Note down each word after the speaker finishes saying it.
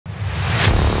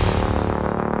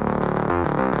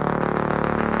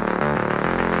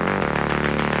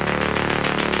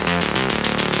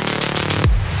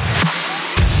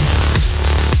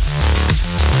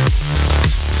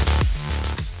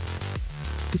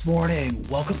Good morning.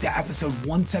 Welcome to episode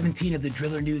 117 of the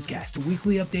Driller Newscast, a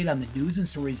weekly update on the news and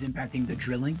stories impacting the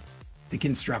drilling, the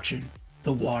construction,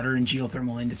 the water, and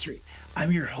geothermal industry.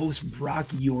 I'm your host, Brock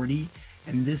Yordy,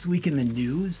 and this week in the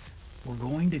news, we're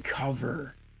going to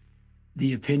cover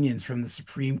the opinions from the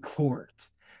Supreme Court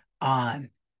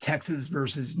on Texas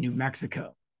versus New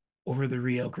Mexico over the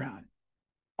Rio Grande.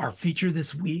 Our feature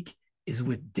this week is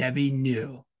with Debbie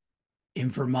New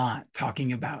in Vermont,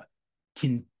 talking about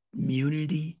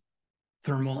community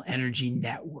thermal energy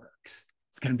networks.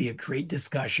 It's going to be a great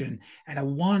discussion. And I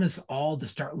want us all to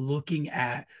start looking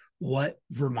at what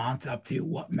Vermont's up to,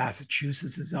 what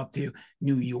Massachusetts is up to,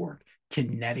 New York,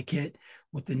 Connecticut,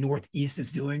 what the Northeast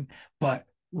is doing. But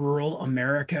rural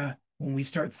America, when we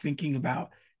start thinking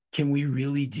about, can we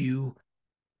really do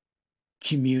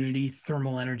community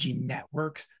thermal energy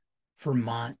networks?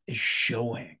 Vermont is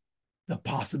showing the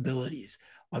possibilities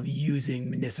of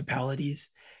using municipalities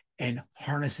and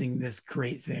harnessing this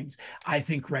great things. I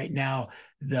think right now,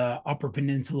 the Upper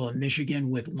Peninsula of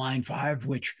Michigan with Line 5,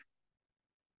 which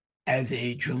as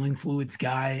a drilling fluids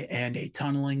guy and a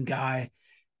tunneling guy,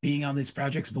 being on these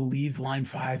projects, believe Line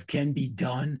 5 can be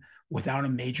done without a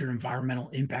major environmental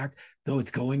impact, though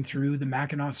it's going through the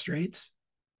Mackinac Straits.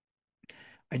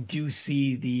 I do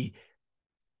see the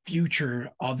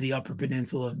future of the Upper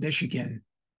Peninsula of Michigan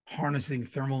harnessing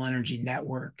thermal energy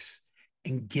networks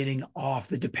and getting off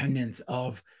the dependence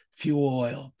of fuel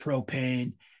oil,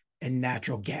 propane, and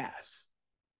natural gas.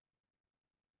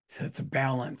 So it's a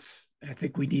balance. I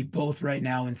think we need both right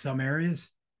now in some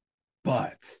areas,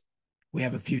 but we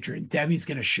have a future. And Debbie's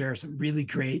going to share some really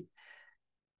great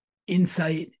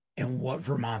insight and what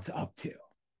Vermont's up to.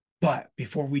 But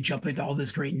before we jump into all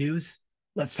this great news,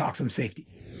 let's talk some safety.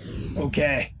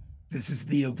 Okay, this is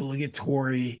the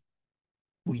obligatory.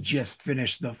 We just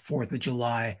finished the 4th of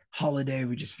July holiday.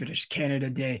 We just finished Canada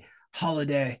Day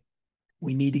holiday.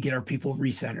 We need to get our people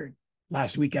recentered.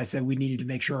 Last week, I said we needed to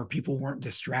make sure our people weren't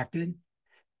distracted.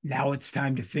 Now it's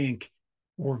time to think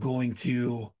we're going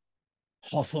to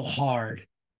hustle hard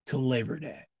to Labor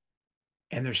Day.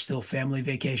 And there's still family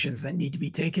vacations that need to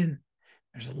be taken.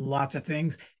 There's lots of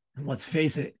things. And let's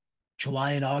face it,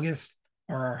 July and August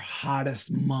are our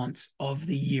hottest months of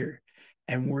the year.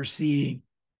 And we're seeing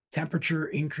temperature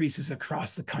increases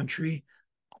across the country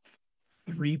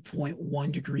of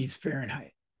 3.1 degrees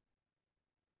Fahrenheit.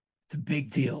 It's a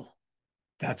big deal.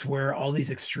 That's where all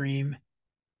these extreme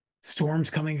storms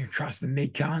coming across the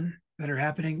Mid-Con that are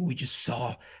happening. We just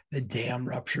saw the dam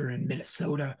rupture in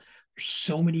Minnesota. There's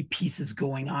so many pieces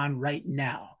going on right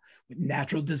now with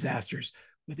natural disasters,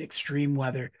 with extreme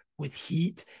weather, with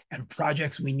heat, and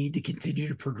projects we need to continue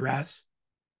to progress.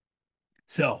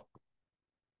 So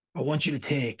I want you to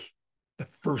take the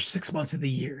first 6 months of the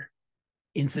year,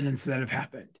 incidents that have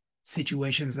happened,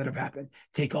 situations that have happened,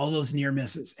 take all those near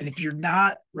misses. And if you're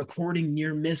not recording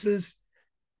near misses,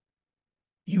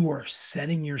 you are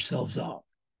setting yourselves up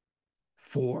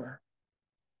for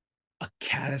a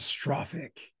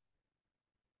catastrophic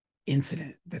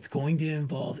incident that's going to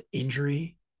involve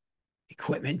injury,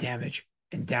 equipment damage,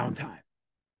 and downtime.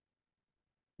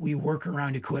 We work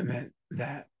around equipment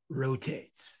that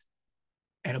rotates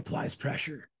and applies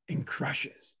pressure and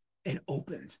crushes and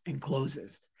opens and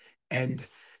closes and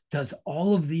does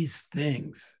all of these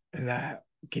things that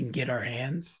can get our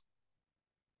hands.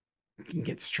 We can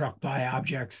get struck by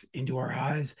objects into our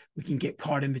eyes. We can get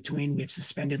caught in between. We have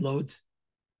suspended loads.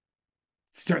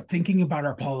 Let's start thinking about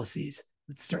our policies.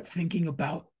 Let's start thinking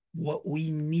about what we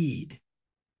need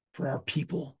for our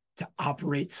people to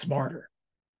operate smarter.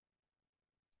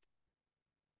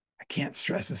 I can't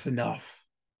stress this enough.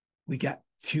 We got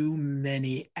too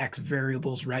many X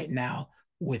variables right now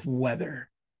with weather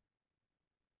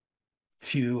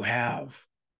to have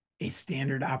a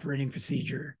standard operating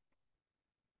procedure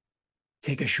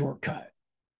take a shortcut,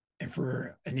 and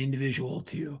for an individual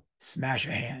to smash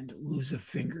a hand, lose a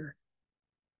finger,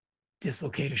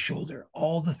 dislocate a shoulder,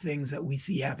 all the things that we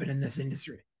see happen in this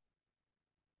industry.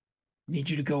 I need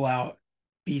you to go out,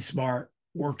 be smart,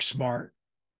 work smart,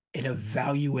 and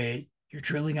evaluate your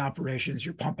drilling operations,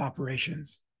 your pump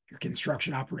operations, your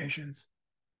construction operations,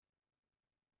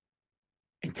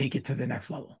 and take it to the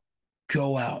next level.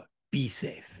 Go out, be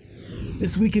safe.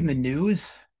 This week in the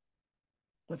news,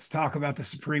 let's talk about the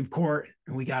Supreme Court.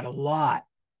 And we got a lot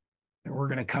that we're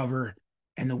going to cover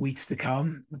in the weeks to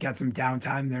come. We got some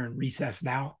downtime. They're in recess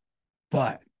now.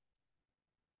 But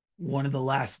one of the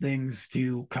last things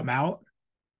to come out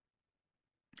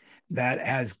that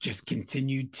has just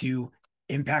continued to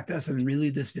impact us, and really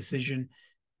this decision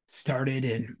started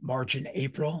in March and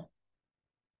April,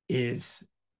 is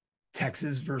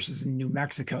Texas versus New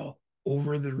Mexico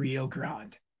over the Rio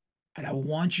Grande. And I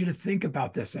want you to think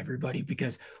about this, everybody,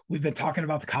 because we've been talking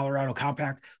about the Colorado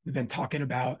Compact. We've been talking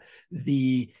about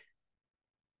the,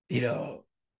 you know,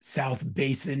 South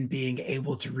Basin being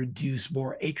able to reduce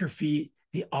more acre feet,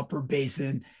 the upper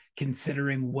basin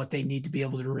considering what they need to be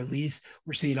able to release.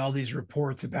 We're seeing all these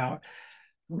reports about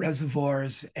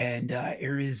reservoirs and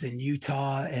areas in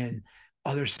Utah and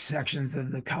other sections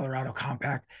of the Colorado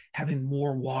Compact having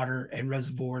more water and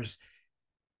reservoirs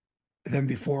than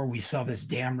before. We saw this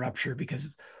dam rupture because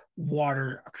of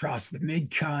water across the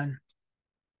mid-con.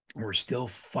 We're still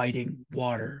fighting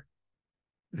water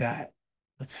that,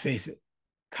 let's face it,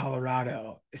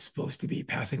 Colorado is supposed to be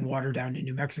passing water down to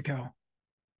New Mexico.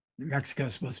 New Mexico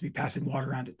is supposed to be passing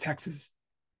water on to Texas.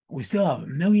 We still have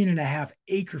 1.5 million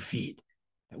acre feet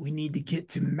that we need to get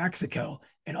to Mexico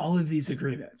in all of these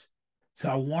agreements. So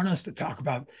I want us to talk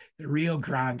about the Rio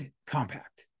Grande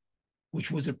Compact, which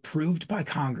was approved by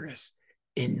Congress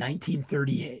in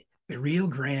 1938. The Rio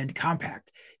Grande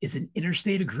Compact is an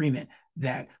interstate agreement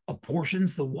that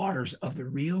apportions the waters of the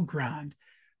Rio Grande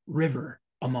River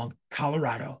among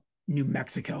Colorado, New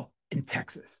Mexico, and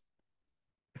Texas.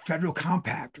 The federal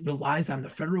compact relies on the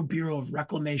Federal Bureau of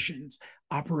Reclamation's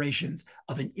operations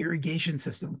of an irrigation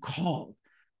system called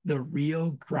the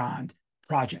Rio Grande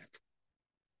Project.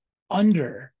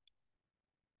 Under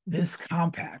this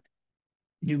compact,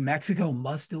 New Mexico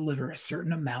must deliver a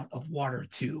certain amount of water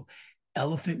to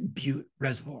Elephant Butte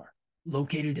Reservoir,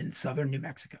 located in southern New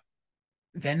Mexico.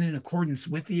 Then, in accordance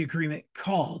with the agreement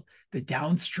called the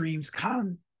Downstreams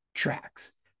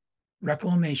Contracts,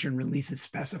 Reclamation releases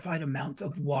specified amounts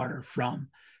of water from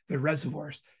the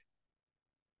reservoirs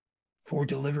for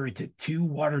delivery to 2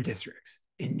 water districts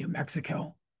in New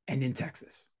Mexico and in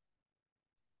Texas.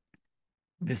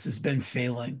 This has been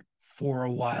failing for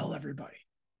a while, everybody.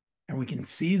 And we can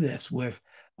see this with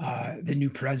the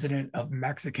new president of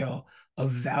Mexico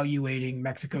evaluating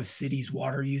Mexico City's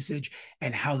water usage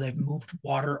and how they've moved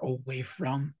water away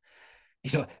from,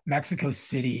 Mexico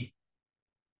City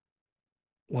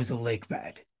was a lake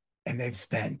bed, and they've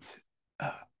spent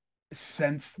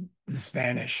since the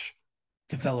Spanish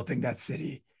developing that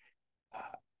city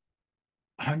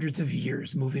hundreds of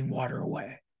years moving water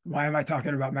away. Why am I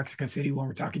talking about Mexico City when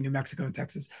we're talking New Mexico and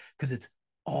Texas? Because it's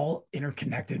all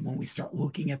interconnected when we start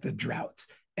looking at the droughts,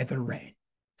 at the rain.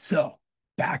 So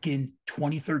back in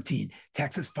 2013,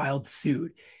 Texas filed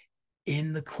suit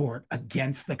in the court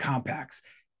against the compacts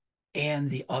and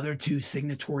the other 2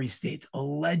 signatory states,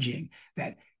 alleging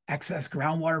that excess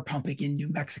groundwater pumping in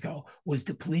New Mexico was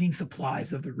depleting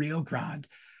supplies of the Rio Grande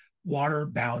water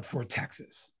bound for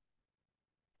Texas.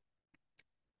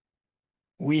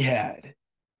 We had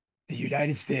the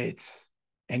United States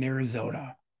and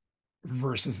Arizona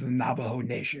versus the Navajo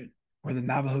Nation, where the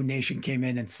Navajo Nation came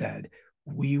in and said,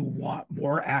 we want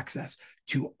more access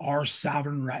to our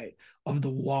sovereign right of the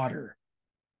water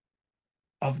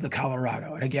of the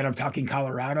Colorado. And again, I'm talking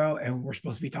Colorado, and we're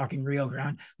supposed to be talking Rio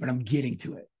Grande, but I'm getting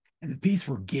to it. And the piece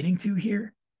we're getting to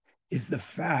here is the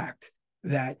fact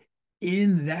that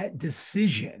in that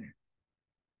decision,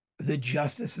 the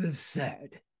justices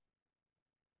said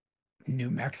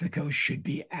New Mexico should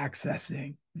be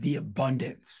accessing the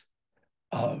abundance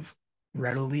of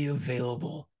readily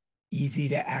available, easy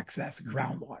to access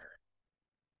groundwater.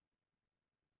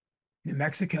 New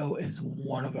Mexico is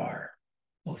one of our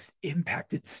most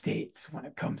impacted states when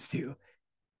it comes to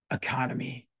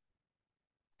economy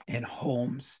and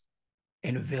homes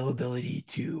and availability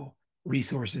to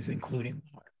resources, including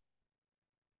water.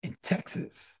 And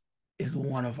Texas is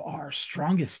one of our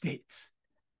strongest states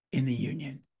in the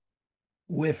union,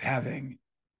 with having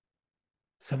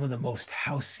some of the most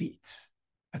House seats.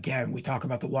 Again, we talk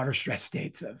about the water stress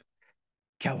states of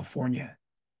California,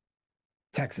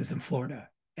 Texas, and Florida,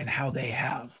 and how they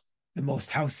have the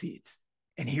most House seats.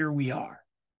 And here we are.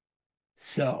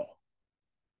 So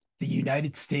the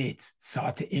United States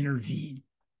sought to intervene,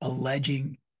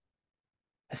 alleging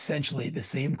essentially the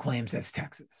same claims as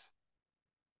Texas.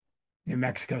 New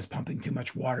Mexico is pumping too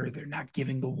much water. They're not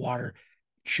giving the water.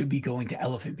 It should be going to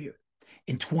Elephant Butte.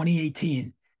 In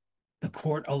 2018, the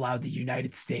court allowed the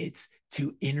United States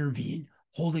to intervene,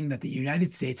 holding that the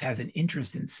United States has an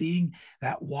interest in seeing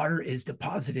that water is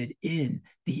deposited in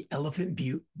the Elephant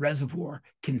Butte Reservoir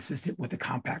consistent with the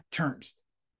compact terms.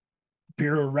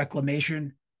 Bureau of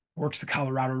Reclamation works the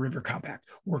Colorado River Compact,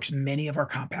 works many of our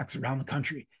compacts around the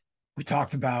country. We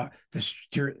talked about the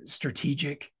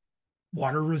strategic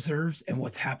water reserves and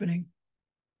what's happening.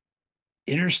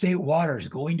 Interstate water is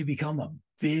going to become a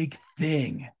big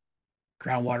thing,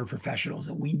 groundwater professionals,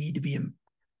 and we need to be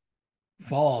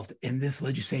involved in this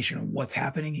legislation on what's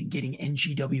happening and getting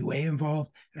NGWA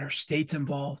involved and our states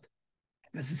involved.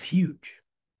 This is huge.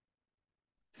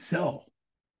 So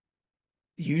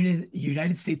the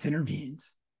United States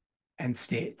intervenes and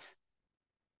states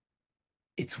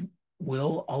it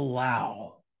will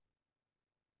allow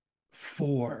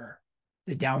for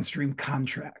the downstream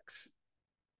contracts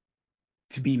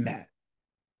to be met,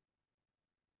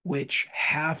 which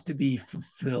have to be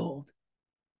fulfilled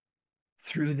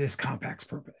through this compact's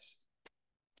purpose.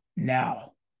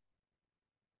 Now,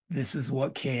 this is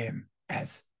what came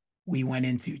as we went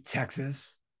into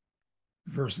Texas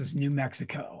versus New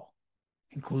Mexico,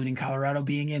 including Colorado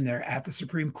being in there at the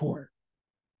Supreme Court.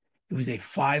 It was a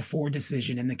 5-4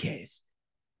 decision in the case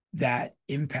that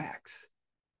impacts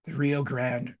the Rio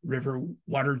Grande River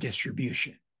water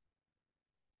distribution.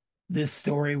 This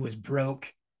story was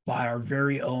broke by our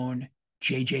very own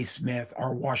J.J. Smith,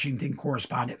 our Washington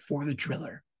correspondent for the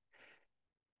Driller.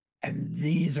 And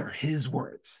these are his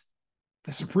words.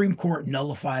 The Supreme Court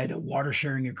nullified a water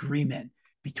sharing agreement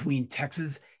between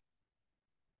Texas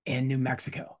and New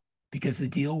Mexico because the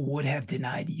deal would have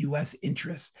denied U.S.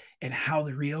 interests in how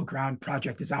the Rio Grande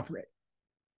project is operated.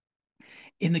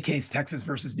 In the case Texas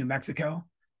versus New Mexico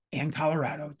and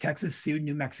Colorado, Texas sued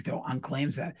New Mexico on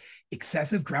claims that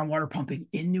excessive groundwater pumping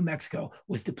in New Mexico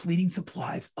was depleting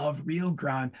supplies of Rio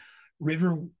Grande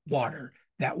River water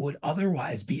that would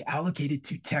otherwise be allocated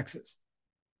to Texas.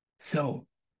 So,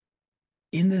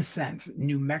 in this sense,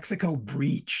 New Mexico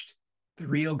breached the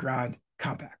Rio Grande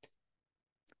Compact.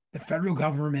 The federal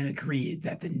government agreed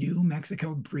that the New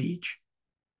Mexico breach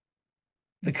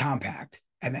the compact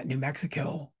and that New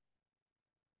Mexico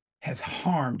has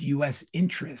harmed U.S.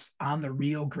 interests on the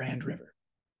Rio Grande River.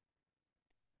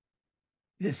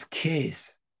 This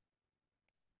case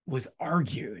was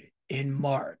argued in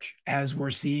March as we're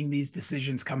seeing these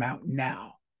decisions come out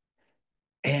now.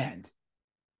 And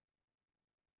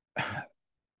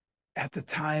at the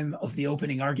time of the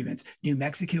opening arguments, New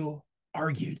Mexico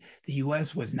argued the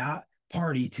U.S. was not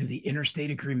party to the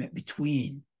interstate agreement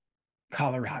between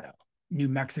Colorado, New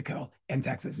Mexico, and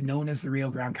Texas, known as the Rio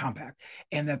Grande Compact,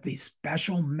 and that the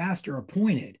special master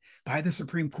appointed by the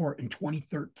Supreme Court in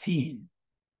 2013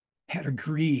 had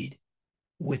agreed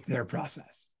with their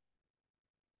process.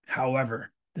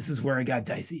 However, this is where it got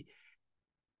dicey.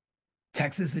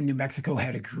 Texas and New Mexico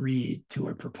had agreed to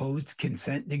a proposed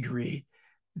consent decree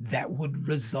that would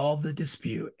resolve the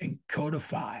dispute and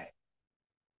codify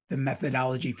the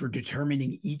methodology for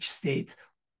determining each state's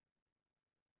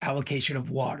allocation of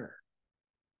water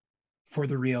for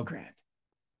the Rio Grande.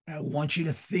 I want you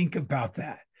to think about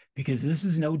that because this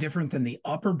is no different than the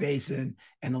upper basin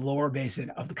and the lower basin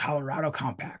of the Colorado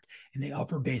Compact. And the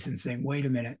upper basin saying, wait a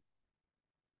minute,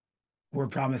 we're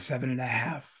promised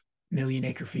 7.5 million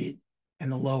acre feet,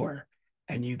 and the lower,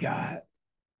 and you got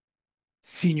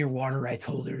senior water rights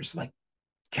holders like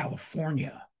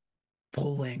California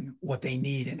pulling what they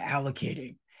need and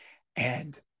allocating.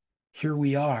 And here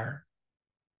we are.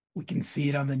 We can see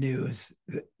it on the news.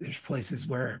 There's places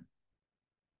where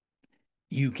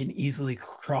you can easily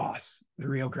cross the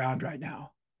Rio Grande right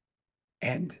now.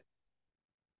 And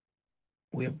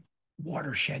we have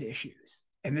watershed issues.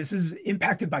 And this is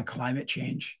impacted by climate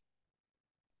change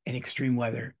and extreme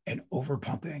weather and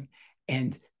overpumping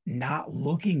and not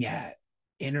looking at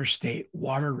interstate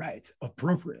water rights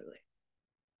appropriately.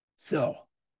 So,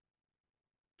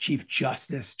 Chief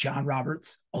Justice John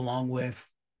Roberts, along with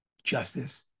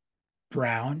Justice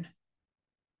Brown,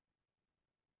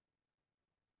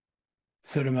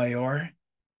 Sotomayor,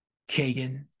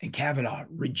 Kagan, and Kavanaugh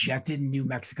rejected New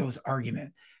Mexico's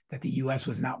argument that the U.S.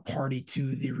 was not party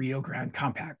to the Rio Grande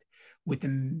Compact, with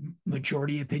the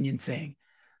majority opinion saying,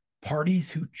 parties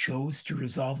who chose to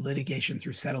resolve litigation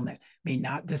through settlement may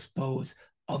not dispose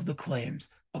of the claims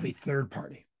of a third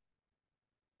party.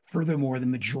 Furthermore, the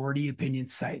majority opinion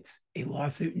cites a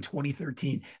lawsuit in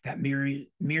 2013 that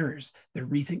mirrors the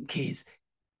recent case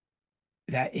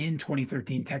that in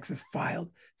 2013, Texas filed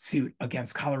suit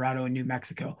against Colorado and New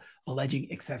Mexico, alleging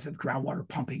excessive groundwater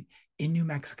pumping in New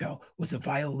Mexico was a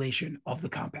violation of the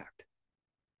compact.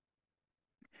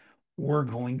 We're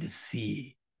going to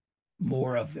see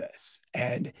more of this.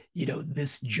 And,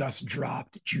 this just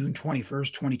dropped June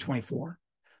 21st, 2024.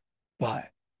 But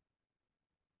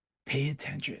pay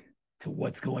attention to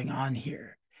what's going on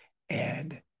here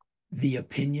and the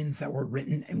opinions that were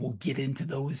written, and we'll get into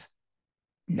those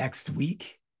next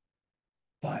week.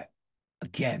 But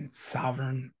again,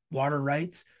 sovereign water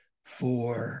rights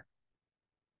for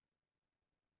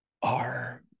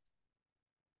our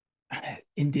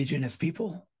indigenous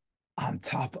people on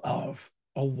top of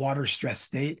a water stressed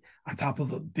state, on top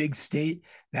of a big state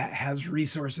that has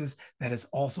resources that is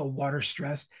also water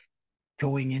stressed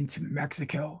going into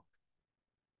Mexico.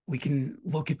 We can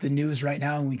look at the news right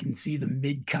now and we can see the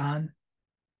mid-con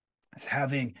is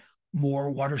having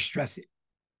more water stress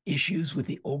issues with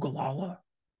the Ogallala.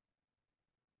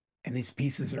 And these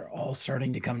pieces are all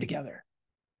starting to come together.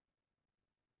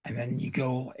 And then you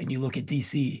go and you look at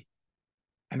DC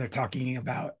and they're talking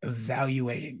about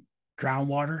evaluating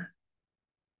groundwater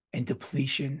and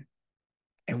depletion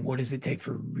and what does it take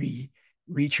for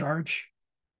recharge.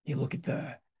 You look at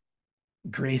the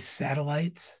Grace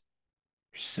satellites.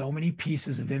 There's so many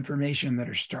pieces of information that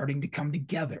are starting to come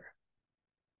together.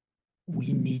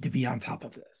 We need to be on top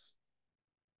of this.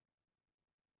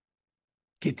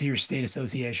 Get to your state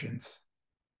associations,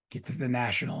 get to the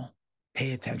national,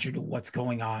 pay attention to what's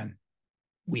going on.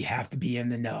 We have to be in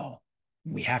the know.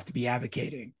 We have to be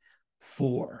advocating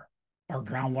for our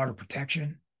groundwater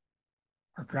protection,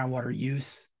 our groundwater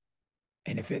use,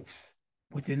 and if it's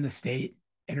within the state,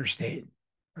 interstate,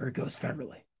 or it goes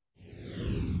federally.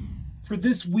 For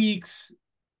this week's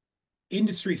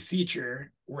industry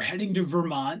feature, we're heading to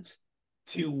Vermont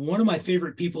to one of my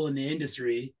favorite people in the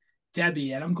industry,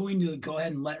 Debbie, and I'm going to go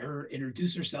ahead and let her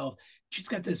introduce herself. She's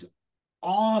got this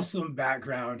awesome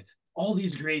background, all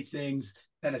these great things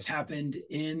that has happened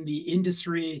in the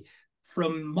industry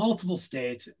from multiple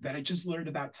states that I just learned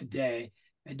about today.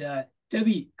 And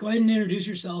Debbie, go ahead and introduce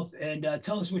yourself and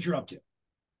tell us what you're up to.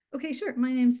 Okay, sure.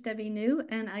 My name's Debbie New,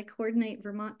 and I coordinate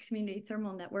Vermont Community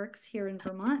Thermal Networks here in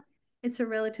Vermont. It's a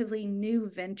relatively new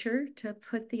venture to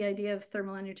put the idea of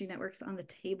thermal energy networks on the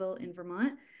table in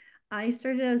Vermont. I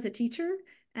started out as a teacher,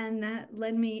 and that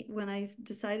led me, when I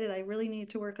decided I really needed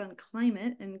to work on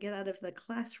climate and get out of the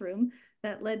classroom,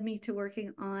 that led me to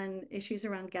working on issues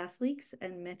around gas leaks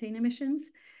and methane emissions.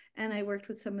 And I worked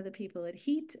with some of the people at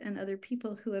HEAT and other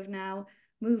people who have now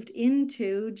moved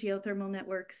into geothermal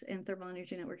networks and thermal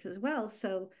energy networks as well.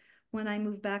 So when I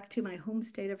moved back to my home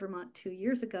state of Vermont 2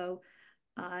 years ago,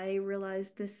 I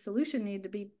realized this solution needed to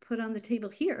be put on the table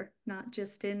here, not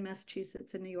just in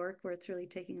Massachusetts and New York, where it's really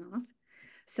taking off.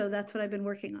 So that's what I've been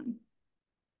working on.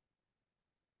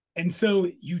 And so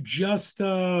you just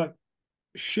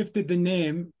shifted the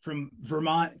name from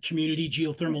Vermont Community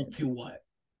Geothermal to what?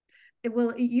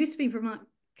 It used to be Vermont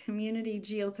Community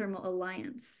Geothermal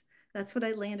Alliance. That's what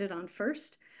I landed on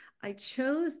first. I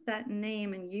chose that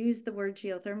name and used the word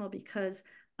geothermal because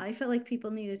I felt like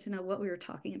people needed to know what we were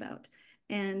talking about.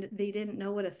 And they didn't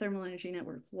know what a thermal energy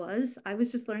network was. I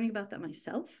was just learning about that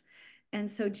myself. And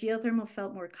so geothermal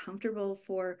felt more comfortable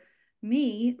for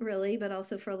me, really, but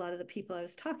also for a lot of the people I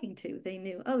was talking to. They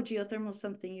knew, oh, geothermal is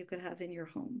something you could have in your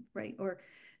home, right? Or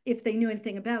if they knew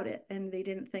anything about it and they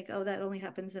didn't think, oh, that only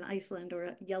happens in Iceland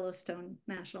or Yellowstone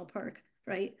National Park,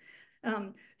 right?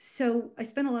 So I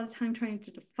spent a lot of time trying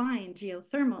to define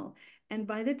geothermal. And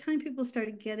by the time people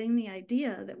started getting the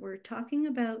idea that we're talking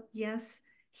about, yes,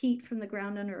 heat from the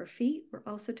ground under our feet, we're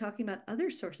also talking about other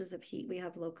sources of heat we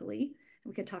have locally.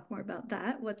 We could talk more about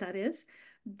that, what that is.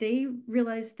 They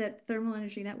realized that thermal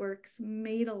energy networks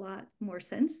made a lot more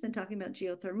sense than talking about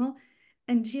geothermal.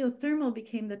 And geothermal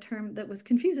became the term that was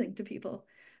confusing to people.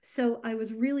 So I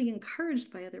was really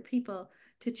encouraged by other people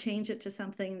to change it to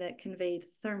something that conveyed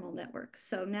thermal networks.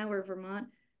 So now we're Vermont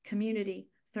Community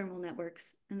Thermal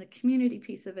Networks. And the community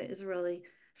piece of it is really,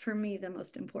 for me, the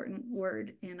most important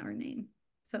word in our name.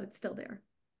 So it's still there.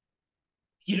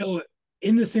 You know,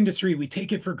 in this industry, we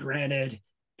take it for granted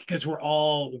because we're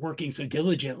all working so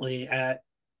diligently at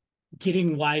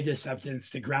getting wide acceptance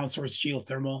to ground source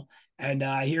geothermal. And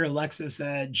I hear Alexis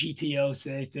at GTO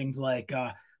say things like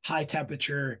high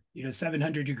temperature,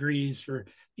 700 degrees for,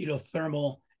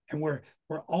 thermal. And we're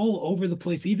all over the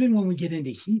place. Even when we get into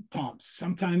heat pumps,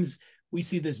 sometimes we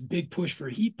see this big push for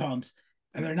heat pumps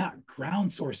and they're not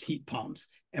ground source heat pumps.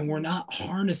 And we're not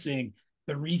harnessing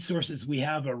the resources we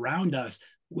have around us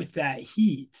with that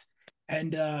heat.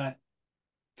 And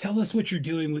tell us what you're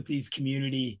doing with these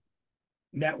community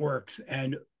networks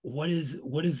and what is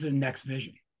the next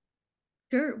vision.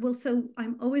 Sure. Well, so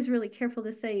I'm always really careful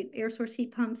to say air source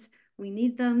heat pumps, we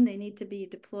need them. They need to be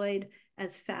deployed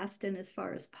as fast and as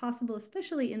far as possible,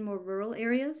 especially in more rural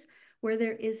areas where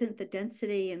there isn't the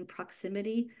density and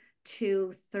proximity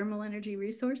to thermal energy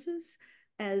resources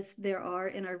as there are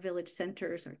in our village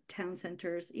centers, our town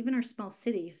centers, even our small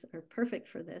cities are perfect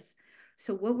for this.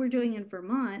 So what we're doing in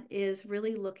Vermont is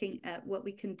really looking at what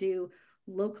we can do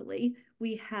locally.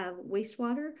 We have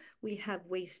wastewater, we have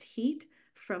waste heat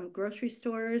from grocery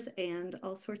stores and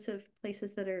all sorts of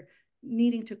places that are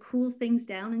needing to cool things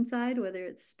down inside, whether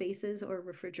it's spaces or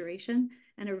refrigeration,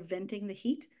 and are venting the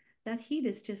heat. That heat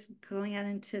is just going out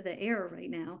into the air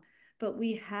right now. But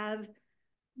we have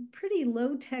pretty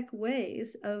low-tech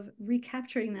ways of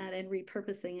recapturing that and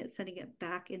repurposing it, sending it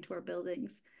back into our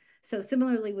buildings. So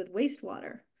similarly with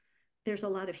wastewater, there's a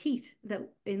lot of heat that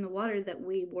in the water that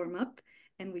we warm up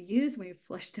and we use, and we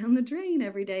flush down the drain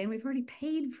every day, and we've already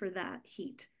paid for that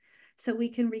heat. So we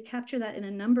can recapture that in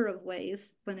a number of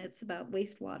ways when it's about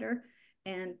wastewater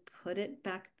and put it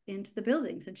back into the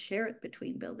buildings and share it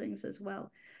between buildings as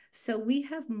well. So we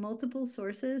have multiple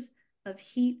sources of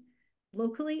heat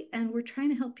locally, and we're trying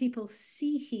to help people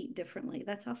see heat differently.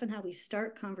 That's often how we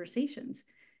start conversations,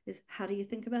 is how do you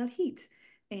think about heat?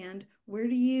 And where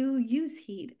do you use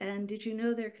heat? And did you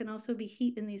know there can also be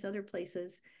heat in these other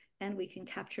places? And we can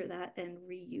capture that and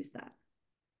reuse that.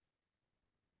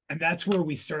 And that's where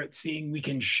we start seeing we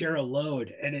can share a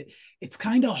load. And it's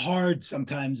kind of hard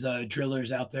sometimes,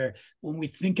 drillers out there, when we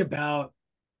think about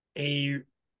a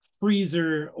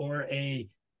freezer or a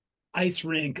ice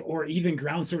rink or even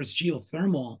ground source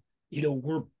geothermal,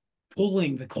 we're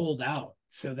pulling the cold out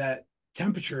so that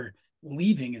temperature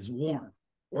leaving is warm,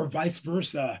 or vice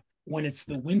versa when it's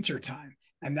the winter time.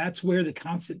 And that's where the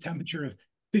constant temperature of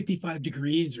 55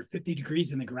 degrees or 50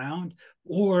 degrees in the ground,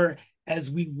 or as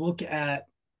we look at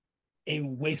a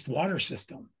wastewater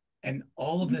system and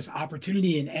all of this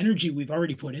opportunity and energy we've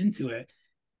already put into it,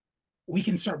 we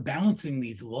can start balancing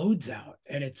these loads out.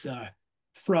 And it's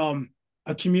from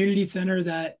a community center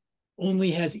that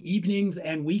only has evenings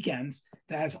and weekends,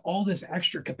 that has all this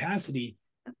extra capacity.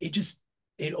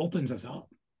 It opens us up.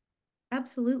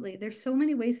 Absolutely. There's so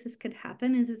many ways this could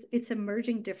happen. It's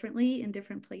emerging differently in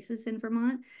different places in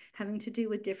Vermont, having to do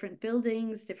with different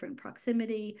buildings, different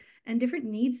proximity, and different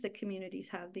needs that communities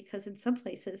have, because in some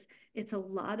places it's a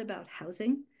lot about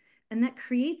housing, and that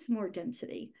creates more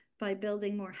density by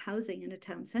building more housing in a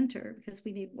town center, because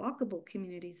we need walkable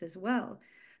communities as well.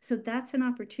 So that's an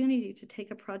opportunity to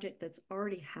take a project that's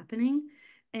already happening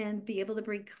and be able to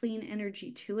bring clean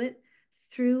energy to it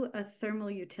through a thermal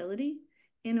utility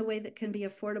in a way that can be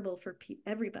affordable for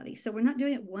everybody. So we're not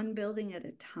doing it one building at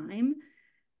a time.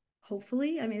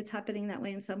 Hopefully, I mean, it's happening that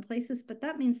way in some places, but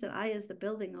that means that I, as the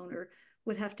building owner,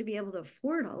 would have to be able to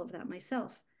afford all of that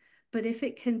myself. But if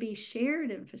it can be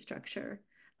shared infrastructure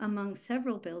among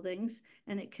several buildings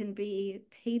and it can be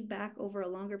paid back over a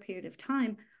longer period of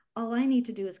time, all I need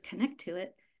to do is connect to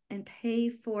it and pay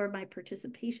for my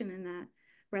participation in that,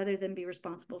 rather than be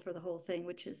responsible for the whole thing,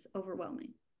 which is overwhelming.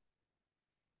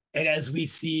 And as we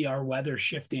see our weather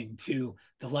shifting to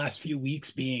the last few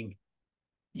weeks being,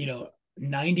 you know,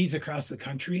 90s across the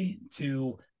country,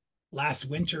 to last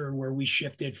winter where we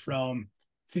shifted from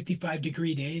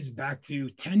 55-degree days back to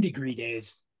 10-degree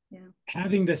days, Yeah.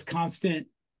 having this constant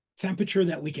temperature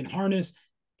that we can harness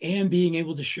and being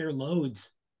able to share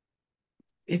loads,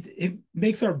 it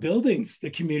makes our buildings the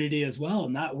community as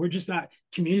well. We're just not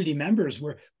community members,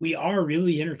 we are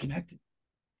really interconnected.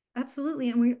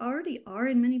 Absolutely. And we already are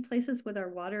in many places with our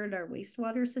water and our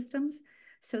wastewater systems.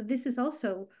 So this is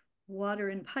also water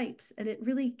in pipes. And it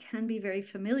really can be very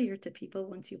familiar to people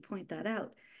once you point that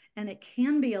out. And it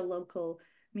can be a local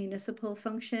municipal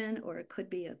function, or it could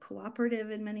be a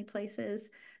cooperative in many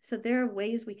places. So there are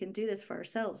ways we can do this for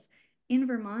ourselves. In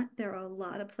Vermont, there are a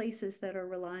lot of places that are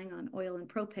relying on oil and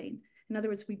propane. In other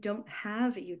words, we don't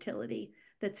have a utility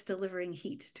that's delivering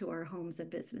heat to our homes and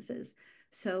businesses.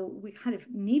 So we kind of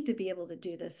need to be able to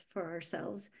do this for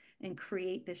ourselves and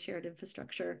create this shared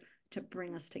infrastructure to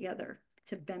bring us together,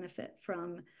 to benefit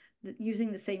from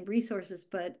using the same resources,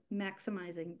 but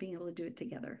maximizing being able to do it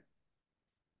together.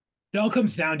 It all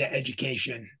comes down to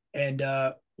education. And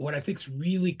what I think is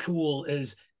really cool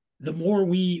is the more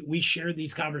we share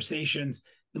these conversations,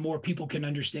 the more people can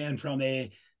understand from a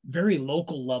very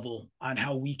local level on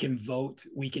how we can vote,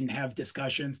 we can have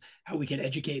discussions, how we can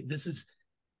educate. This is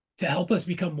to help us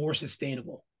become more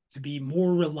sustainable, to be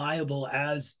more reliable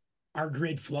as our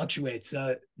grid fluctuates.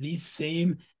 These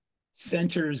same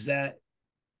centers that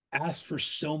ask for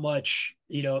so much,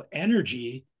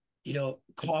 energy,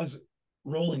 cause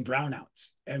rolling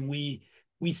brownouts. And we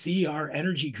see our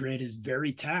energy grid is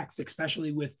very taxed,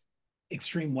 especially with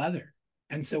extreme weather.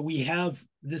 And so we have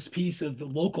this piece of the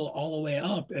local all the way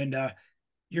up. And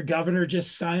your governor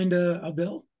just signed a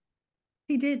bill.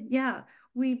 He did, yeah.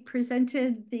 We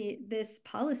presented this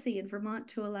policy in Vermont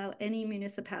to allow any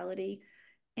municipality,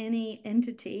 any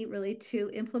entity really, to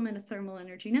implement a thermal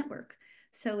energy network.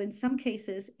 So in some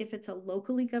cases, if it's a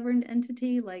locally governed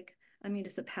entity like a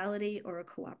municipality or a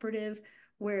cooperative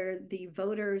where the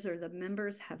voters or the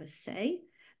members have a say,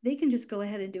 they can just go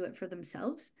ahead and do it for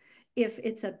themselves. If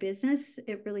it's a business,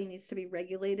 it really needs to be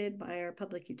regulated by our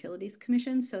Public Utilities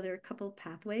Commission. So there are a couple of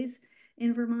pathways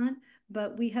in Vermont,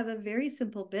 but we have a very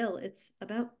simple bill. It's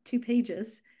about 2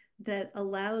 pages that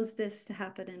allows this to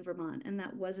happen in Vermont. And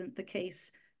that wasn't the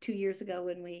case 2 years ago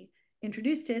when we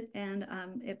introduced it. And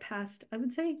it passed, I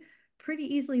would say, pretty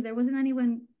easily. There wasn't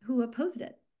anyone who opposed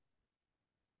it.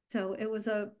 So it was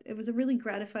a really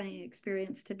gratifying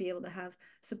experience to be able to have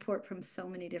support from so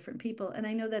many different people. And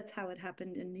I know that's how it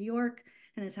happened in New York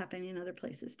and is happening in other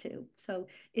places too. So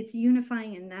it's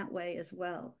unifying in that way as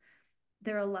well.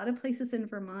 There are a lot of places in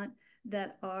Vermont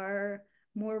that are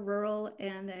more rural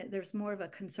and there's more of a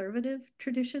conservative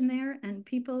tradition there, and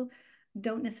people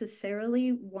don't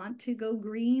necessarily want to go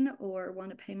green or want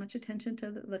to pay much attention to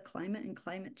the climate and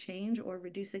climate change or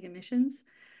reducing emissions.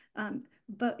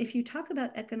 But if you talk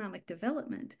about economic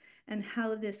development and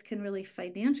how this can really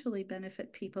financially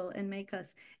benefit people and make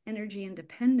us energy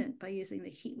independent by using the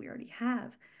heat we already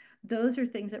have, those are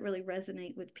things that really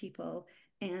resonate with people.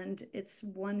 And it's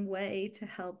one way to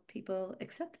help people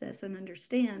accept this and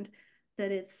understand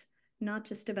that it's not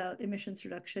just about emissions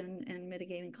reduction and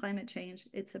mitigating climate change.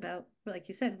 It's about, like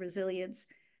you said, resilience,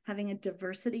 having a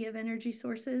diversity of energy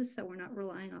sources so we're not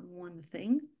relying on one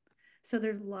thing. So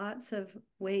there's lots of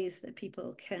ways that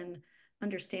people can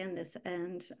understand this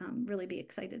and really be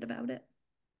excited about it.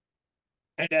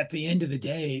 And at the end of the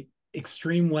day,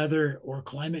 extreme weather or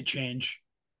climate change,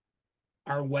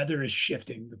 our weather is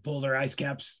shifting. The polar ice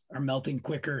caps are melting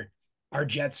quicker. Our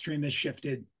jet stream has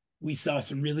shifted. We saw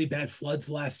some really bad floods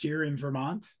last year in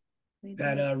Vermont We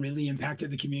that did. really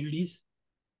impacted the communities.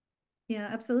 Yeah,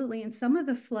 absolutely. And some of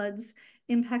the floods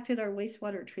impacted our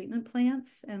wastewater treatment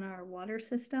plants and our water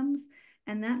systems.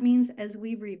 And that means as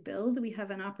we rebuild, we have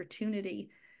an opportunity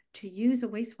to use a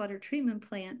wastewater treatment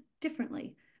plant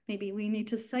differently. Maybe we need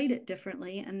to site it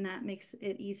differently, and that makes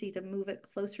it easy to move it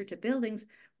closer to buildings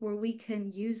where we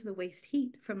can use the waste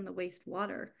heat from the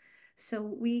wastewater.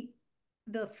 So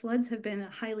the floods have been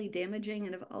highly damaging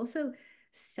and have also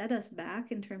set us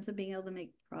back in terms of being able to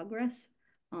make progress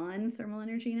on thermal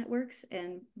energy networks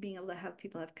and being able to have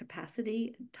people have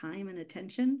capacity, time, and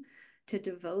attention to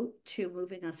devote to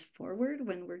moving us forward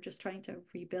when we're just trying to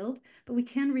rebuild. But we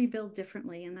can rebuild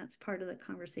differently, and that's part of the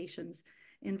conversations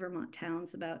in Vermont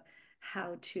towns about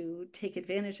how to take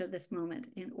advantage of this moment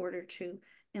in order to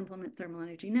implement thermal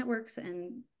energy networks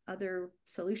and other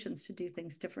solutions to do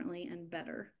things differently and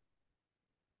better.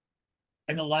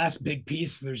 And the last big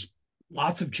piece, there's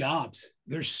lots of jobs.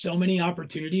 There's so many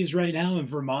opportunities right now in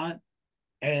Vermont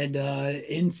and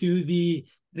into the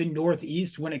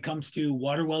Northeast when it comes to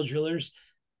water well drillers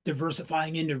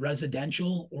diversifying into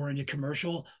residential or into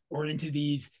commercial or into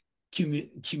these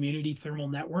community thermal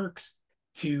networks.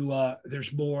 To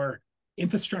there's more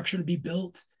infrastructure to be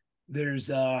built.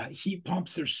 There's heat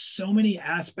pumps. There's so many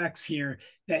aspects here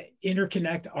that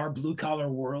interconnect our blue collar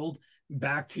world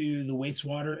back to the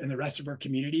wastewater and the rest of our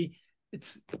community.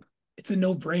 It's it's a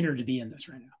no brainer to be in this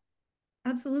right now.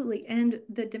 Absolutely. And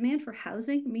the demand for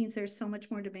housing means there's so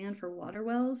much more demand for water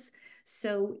wells.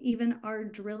 So even our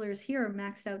drillers here are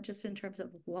maxed out just in terms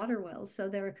of water wells. So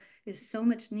there is so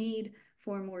much need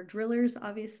for more drillers,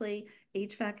 obviously,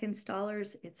 HVAC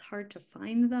installers. It's hard to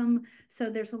find them.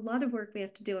 So there's a lot of work we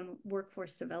have to do on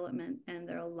workforce development. And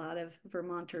there are a lot of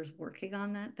Vermonters working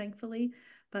on that, thankfully.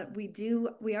 But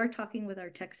we are talking with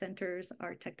our tech centers,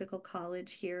 our technical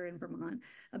college here in Vermont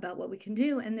about what we can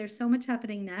do. And there's so much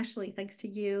happening nationally, thanks to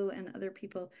you and other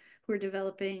people who are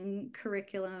developing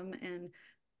curriculum and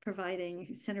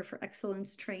providing Center for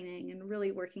Excellence training and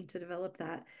really working to develop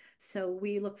that. So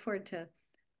we look forward to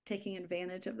taking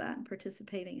advantage of that and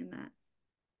participating in that.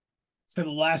 So the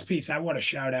last piece I want to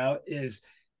shout out is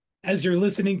as you're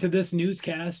listening to this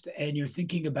newscast and you're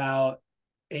thinking about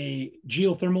a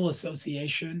geothermal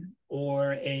association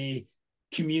or a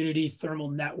community thermal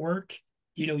network,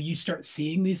 you start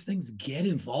seeing these things, get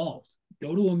involved,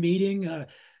 go to a meeting.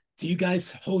 Do you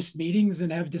guys host meetings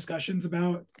and have discussions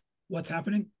about what's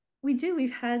happening? We do.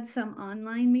 We've had some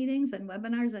online meetings and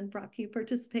webinars, and Brock, you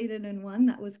participated in one.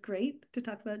 That was great to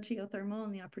talk about geothermal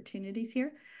and the opportunities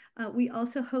here. We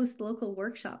also host local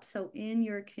workshops. So in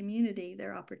your community,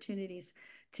 there are opportunities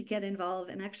to get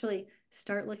involved and actually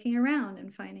start looking around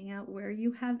and finding out where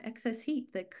you have excess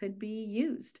heat that could be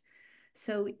used.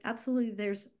 So absolutely,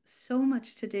 there's so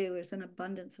much to do. There's an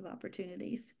abundance of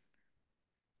opportunities.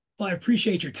 Well, I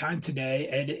appreciate your time today,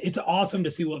 and it's awesome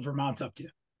to see what Vermont's up to.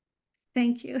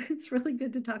 Thank you. It's really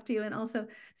good to talk to you, and also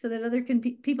so that other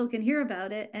people can hear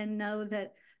about it and know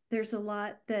that there's a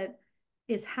lot that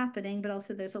is happening, but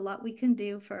also there's a lot we can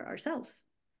do for ourselves.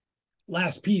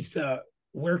 Last piece,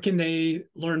 where can they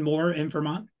learn more in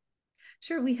Vermont?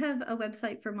 Sure, we have a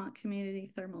website, Vermont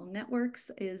Community Thermal Networks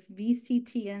is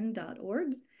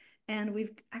vctn.org. And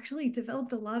we've actually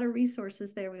developed a lot of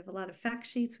resources there. We have a lot of fact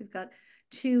sheets. We've got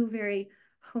two very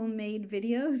homemade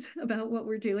videos about what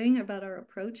we're doing, about our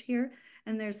approach here.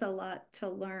 And there's a lot to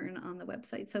learn on the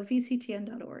website. So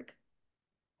vctn.org.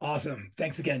 Awesome.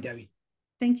 Thanks again, Debbie.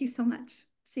 Thank you so much.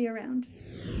 See you around.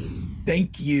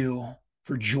 Thank you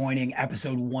for joining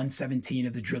episode 117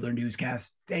 of the Driller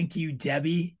Newscast. Thank you,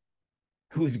 Debbie.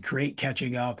 It was great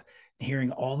catching up and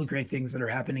hearing all the great things that are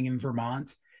happening in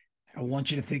Vermont. I want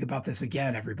you to think about this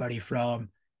again, everybody, from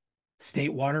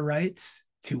state water rights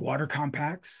to water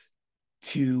compacts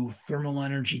to thermal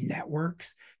energy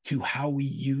networks to how we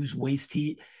use waste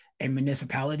heat and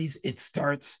municipalities. It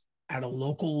starts at a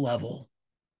local level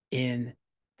in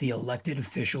the elected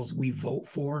officials we vote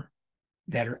for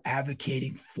that are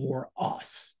advocating for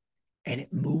us. And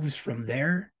it moves from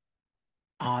there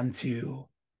onto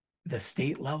the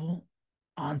state level,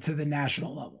 onto the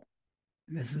national level.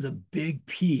 And this is a big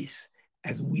piece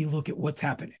as we look at what's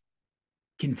happening.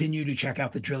 Continue to check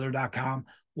out thedriller.com.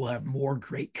 We'll have more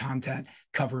great content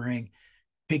covering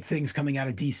big things coming out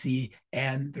of DC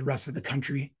and the rest of the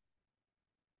country.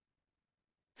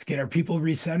 Let's get our people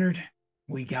recentered.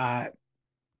 We got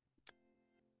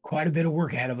quite a bit of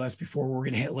work ahead of us before we're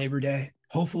going to hit Labor Day.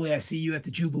 Hopefully I see you at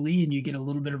the Jubilee and you get a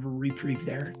little bit of a reprieve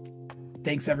there.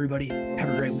 Thanks, everybody. Have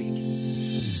a great week.